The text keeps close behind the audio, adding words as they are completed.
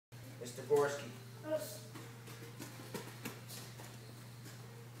Mr. Gorski. Yes.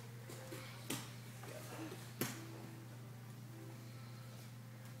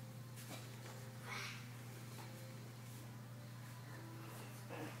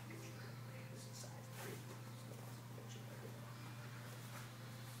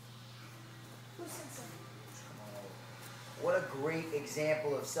 What a great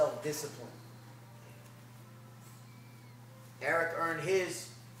example of self-discipline. Eric earned his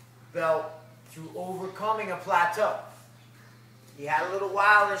belt through overcoming a plateau. He had a little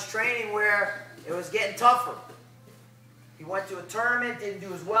while in his training where it was getting tougher. He went to a tournament, didn't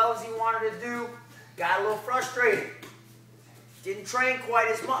do as well as he wanted to do, got a little frustrated. Didn't train quite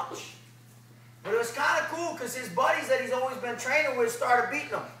as much. But it was kind of cool because his buddies that he's always been training with started beating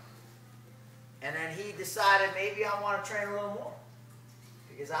him. And then he decided maybe I want to train a little more.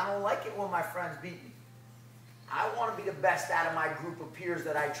 Because I don't like it when my friends beat me. I want to be the best out of my group of peers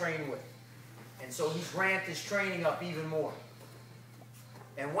that I train with. And so he's ramped his training up even more.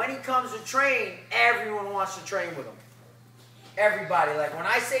 And when he comes to train, everyone wants to train with him. Everybody. Like when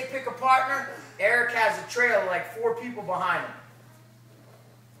I say pick a partner, Eric has a trail of like 4 people behind him.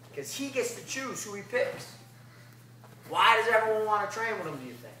 Because he gets to choose who he picks. Why does everyone want to train with him, do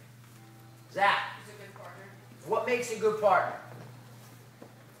you think? Zach, he's a good partner. What makes a good partner?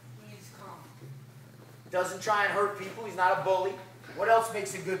 He's calm. Doesn't try and hurt people. He's not a bully. What else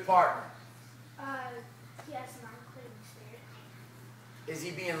makes a good partner? He has an unclean spirit. Is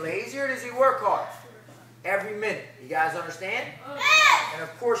he being lazy or does he work hard? Every minute. You guys understand? And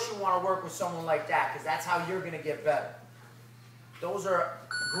of course you want to work with someone like that because that's how you're going to get better. Those are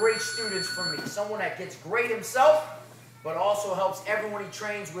great students for me. Someone that gets great himself, but also helps everyone he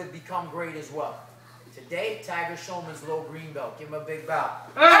trains with become great as well. Today, Tiger Showman's low green belt. Give him a big bow.